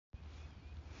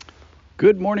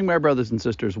Good morning, my brothers and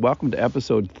sisters. Welcome to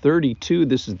episode 32.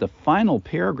 This is the final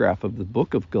paragraph of the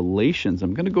book of Galatians.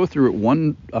 I'm going to go through it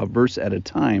one verse at a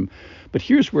time, but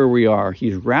here's where we are.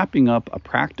 He's wrapping up a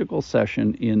practical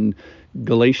session in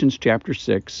Galatians chapter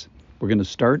 6. We're going to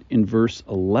start in verse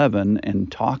 11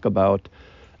 and talk about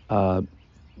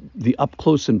the up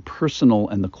close and personal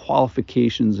and the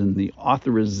qualifications and the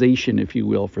authorization, if you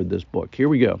will, for this book. Here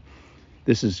we go.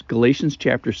 This is Galatians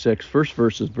chapter 6, first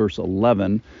verse is verse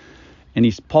 11.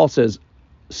 And Paul says,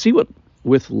 see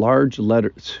with what large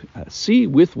letters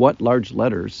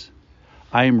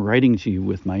I am writing to you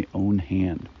with my own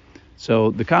hand.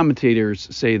 So the commentators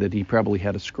say that he probably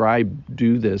had a scribe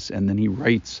do this, and then he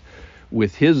writes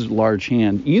with his large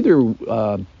hand, either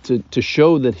to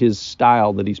show that his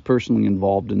style, that he's personally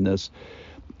involved in this,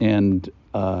 and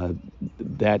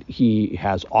that he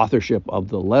has authorship of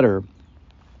the letter.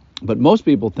 But most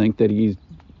people think that he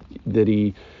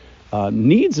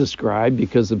needs a scribe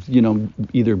because of,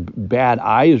 either bad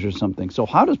eyes or something. So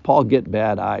how does Paul get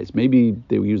bad eyes? Maybe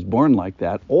he was born like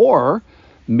that. Or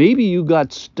maybe you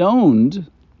got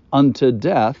stoned unto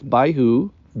death by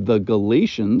who? The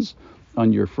Galatians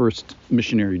on your first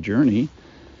missionary journey.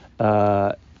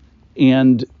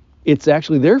 And it's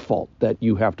actually their fault that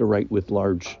you have to write with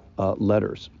large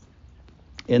letters.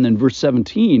 And then verse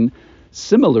 17,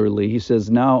 similarly, he says,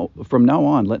 now, from now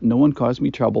on, let no one cause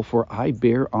me trouble, for I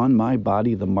bear on my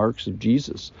body the marks of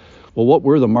Jesus. Well, what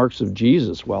were the marks of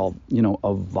Jesus? Well,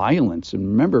 of violence. And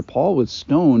remember, Paul was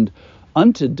stoned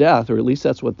unto death, or at least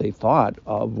that's what they thought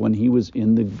of when he was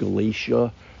in the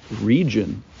Galatia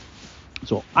region.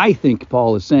 So I think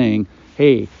Paul is saying,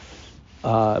 hey,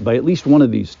 by at least one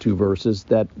of these two verses,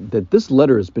 that this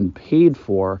letter has been paid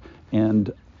for,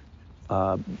 and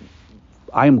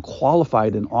I am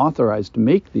qualified and authorized to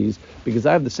make these because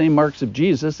I have the same marks of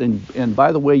Jesus, and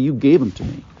by the way, you gave them to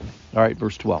me. All right,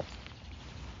 verse 12.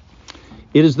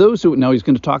 It is those who, now he's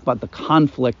going to talk about the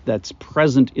conflict that's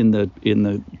present in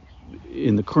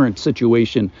the current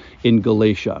situation in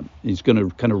Galatia. He's going to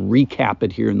kind of recap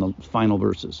it here in the final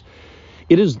verses.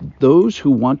 It is those who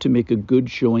want to make a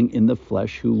good showing in the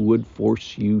flesh who would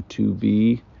force you to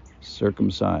be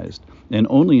circumcised, and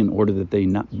only in order that they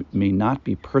may not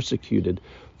be persecuted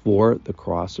for the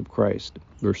cross of Christ.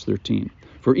 Verse 13.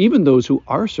 For even those who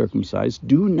are circumcised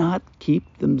do not keep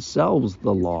themselves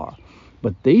the law,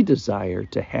 but they desire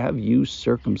to have you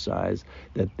circumcised,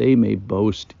 that they may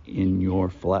boast in your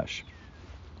flesh.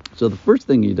 So the first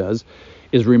thing he does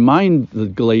is remind the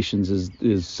Galatians,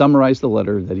 is summarize the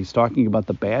letter, that he's talking about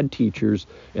the bad teachers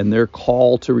and their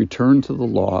call to return to the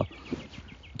law,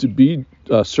 to be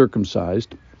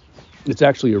circumcised. It's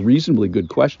actually a reasonably good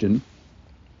question,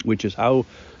 which is how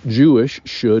Jewish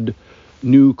should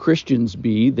new Christians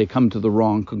be? They come to the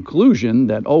wrong conclusion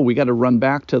that, we got to run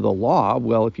back to the law.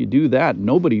 Well, if you do that,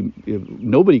 nobody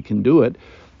can do it.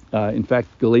 In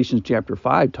fact, Galatians chapter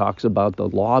 5 talks about the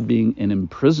law being an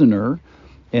imprisoner,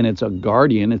 and it's a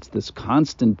guardian. It's this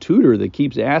constant tutor that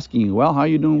keeps asking you, well, how are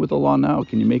you doing with the law now?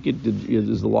 Can you make it?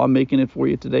 Is the law making it for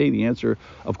you today? The answer,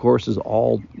 of course, is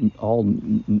all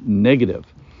negative.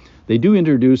 They do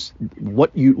introduce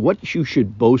what you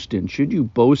should boast in. Should you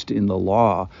boast in the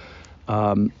law?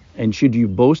 And should you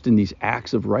boast in these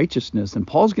acts of righteousness? And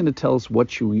Paul's going to tell us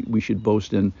what we should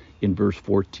boast in verse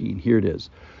 14. Here it is.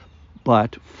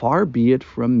 But far be it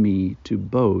from me to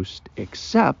boast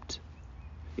except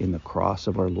in the cross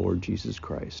of our Lord Jesus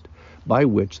Christ, by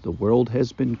which the world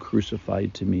has been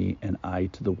crucified to me and I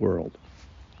to the world.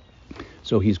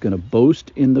 So he's going to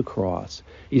boast in the cross.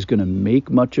 He's going to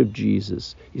make much of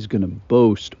Jesus. He's going to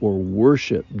boast or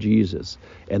worship Jesus.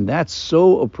 And that's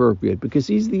so appropriate because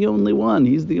he's the only one.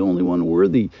 He's the only one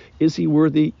worthy. Is he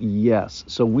worthy? Yes.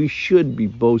 So we should be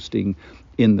boasting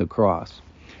in the cross.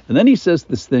 And then he says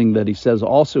this thing that he says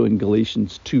also in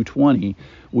Galatians 2:20,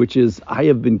 which is, I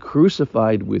have been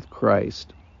crucified with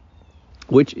Christ,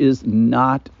 which is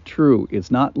not true.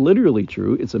 It's not literally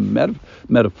true. It's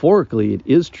metaphorically, it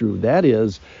is true. That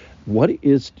is, what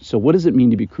does it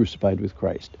mean to be crucified with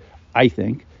Christ? I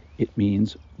think it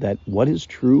means that what is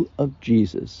true of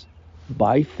Jesus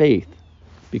by faith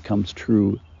becomes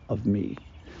true of me.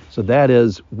 So that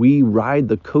is, we ride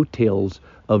the coattails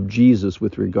of Jesus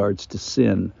with regards to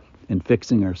sin and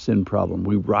fixing our sin problem.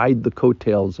 We ride the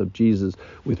coattails of Jesus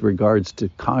with regards to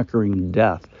conquering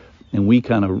death. And we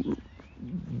kind of,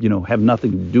 have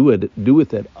nothing to do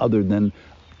with it other than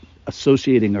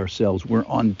associating ourselves. We're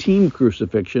on team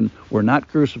crucifixion. We're not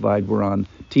crucified. We're on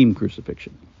team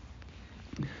crucifixion.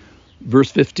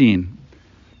 Verse 15.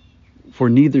 For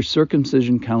neither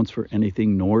circumcision counts for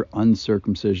anything nor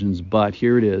uncircumcisions, but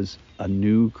here it is, a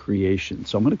new creation.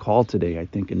 So I'm going to call today, I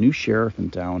think, a new sheriff in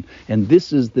town, and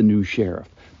this is the new sheriff.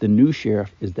 The new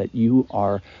sheriff is that you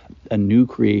are a new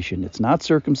creation. It's not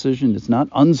circumcision, it's not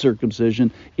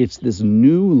uncircumcision, it's this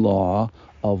new law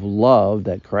of love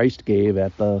that Christ gave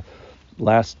at the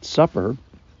Last Supper.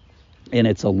 And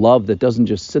it's a love that doesn't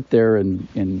just sit there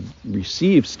and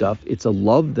receive stuff. It's a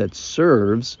love that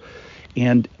serves.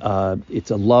 And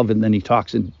it's a love, and then he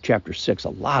talks in chapter 6 a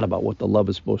lot about what the love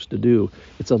is supposed to do.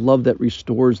 It's a love that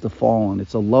restores the fallen.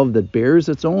 It's a love that bears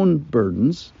its own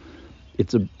burdens.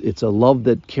 It's a love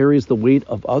that carries the weight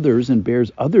of others and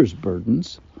bears others'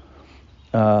 burdens.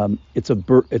 It's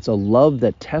a love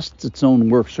that tests its own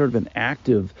work, sort of an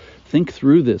active, think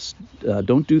through this.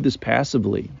 Don't do this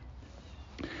passively.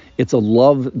 It's a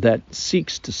love that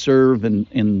seeks to serve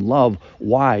and love.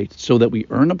 Why? So that we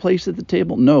earn a place at the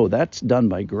table? No, that's done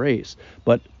by grace.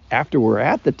 But after we're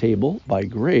at the table by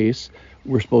grace,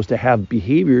 we're supposed to have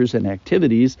behaviors and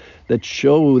activities that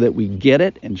show that we get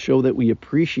it and show that we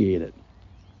appreciate it.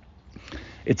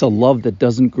 It's a love that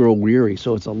doesn't grow weary.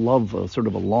 So it's a love, sort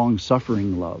of a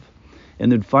long-suffering love.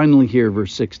 And then finally here,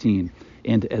 verse 16.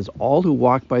 And as all who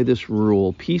walk by this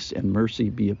rule, peace and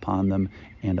mercy be upon them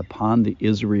and upon the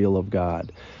Israel of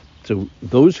God. So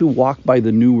those who walk by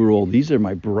the new rule, these are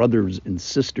my brothers and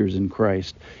sisters in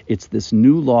Christ. It's this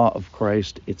new law of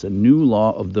Christ. It's a new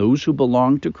law of those who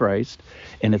belong to Christ,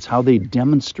 and it's how they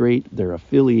demonstrate their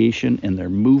affiliation and their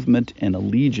movement and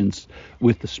allegiance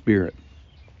with the Spirit.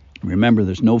 Remember,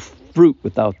 there's no fruit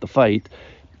without the fight.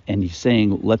 And he's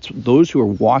saying, those who are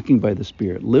walking by the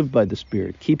Spirit, live by the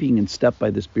Spirit, keeping in step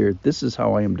by the Spirit. This is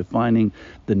how I am defining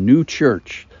the new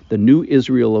church, the new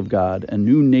Israel of God, a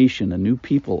new nation, a new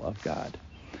people of God.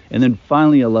 And then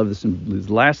finally, I love this. And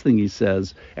the last thing he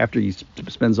says, after he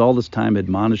spends all this time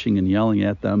admonishing and yelling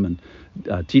at them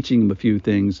and teaching them a few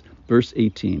things, verse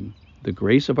 18, the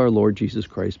grace of our Lord Jesus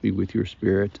Christ be with your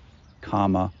spirit,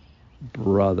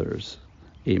 brothers.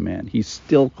 Amen. He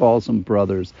still calls them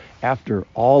brothers after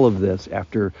all of this,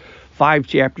 after 5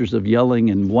 chapters of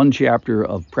yelling and 1 chapter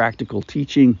of practical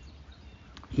teaching.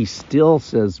 He still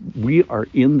says we are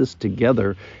in this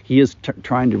together. He is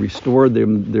trying to restore their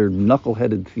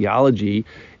knuckleheaded theology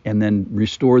and then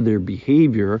restore their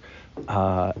behavior.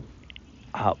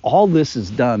 All this is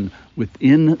done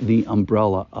within the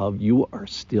umbrella of you are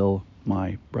still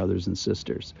my brothers and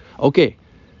sisters. Okay,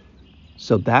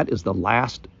 so that is the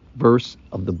last verse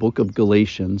of the book of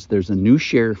Galatians. There's a new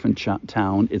sheriff in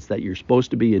town. It's that you're supposed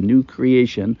to be a new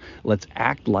creation. Let's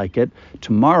act like it.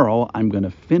 Tomorrow, I'm going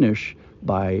to finish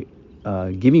by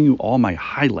giving you all my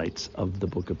highlights of the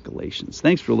book of Galatians.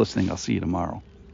 Thanks for listening. I'll see you tomorrow.